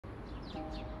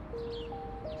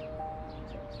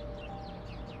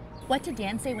What did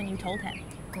Dan say when you told him?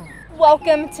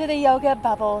 Welcome to the yoga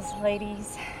bubbles,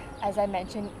 ladies. As I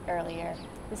mentioned earlier,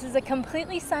 this is a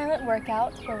completely silent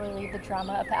workout where we leave the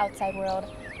drama of the outside world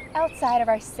outside of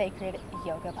our sacred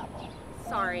yoga bubble.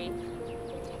 Sorry.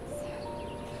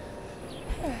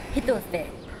 He threw a fit.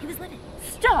 He was living.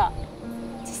 Stop!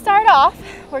 To start off,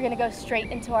 we're gonna go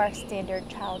straight into our standard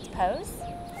child's pose.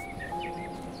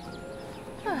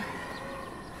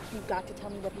 You've got to tell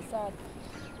me what he said.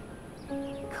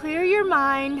 Clear your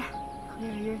mind,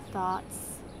 clear your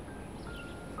thoughts,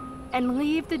 and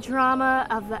leave the drama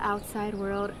of the outside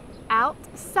world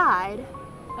outside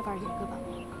of our yoga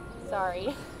bubble.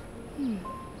 Sorry.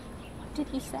 What did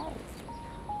he say?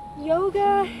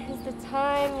 Yoga is the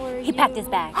time where He packed his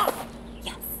bag.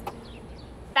 Yes.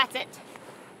 That's it.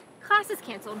 Class is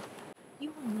canceled.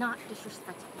 You will not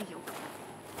disrespect the yoga.